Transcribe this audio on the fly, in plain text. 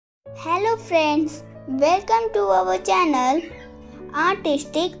Hello friends, welcome to our channel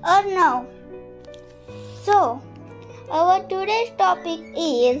Artistic Arnav. So, our today's topic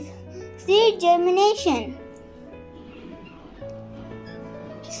is seed germination.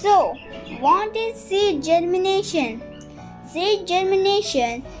 So, what is seed germination? Seed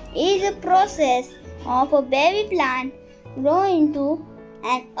germination is a process of a baby plant grow into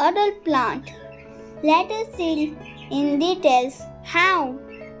an adult plant. Let us see in details how.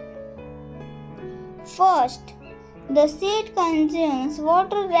 First, the seed consumes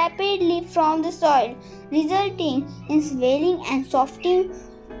water rapidly from the soil, resulting in swelling and softening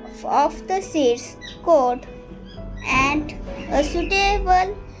of the seed's coat and a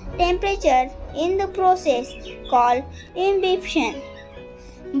suitable temperature in the process called imbibition.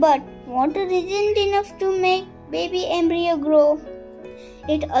 But water isn't enough to make baby embryo grow.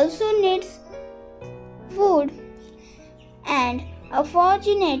 It also needs food, and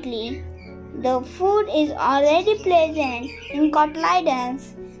unfortunately, the food is already present in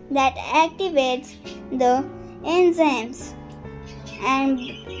cotyledons that activates the enzymes and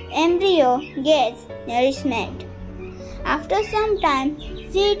embryo gets nourishment. After some time,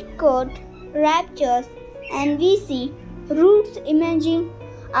 seed coat ruptures and we see roots emerging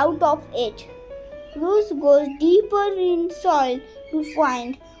out of it. Roots go deeper in soil to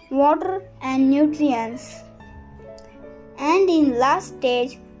find water and nutrients. And in last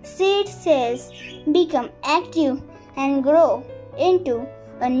stage, seed cells become active and grow into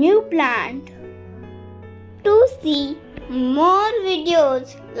a new plant. To see more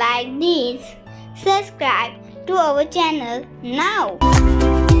videos like these, subscribe to our channel now.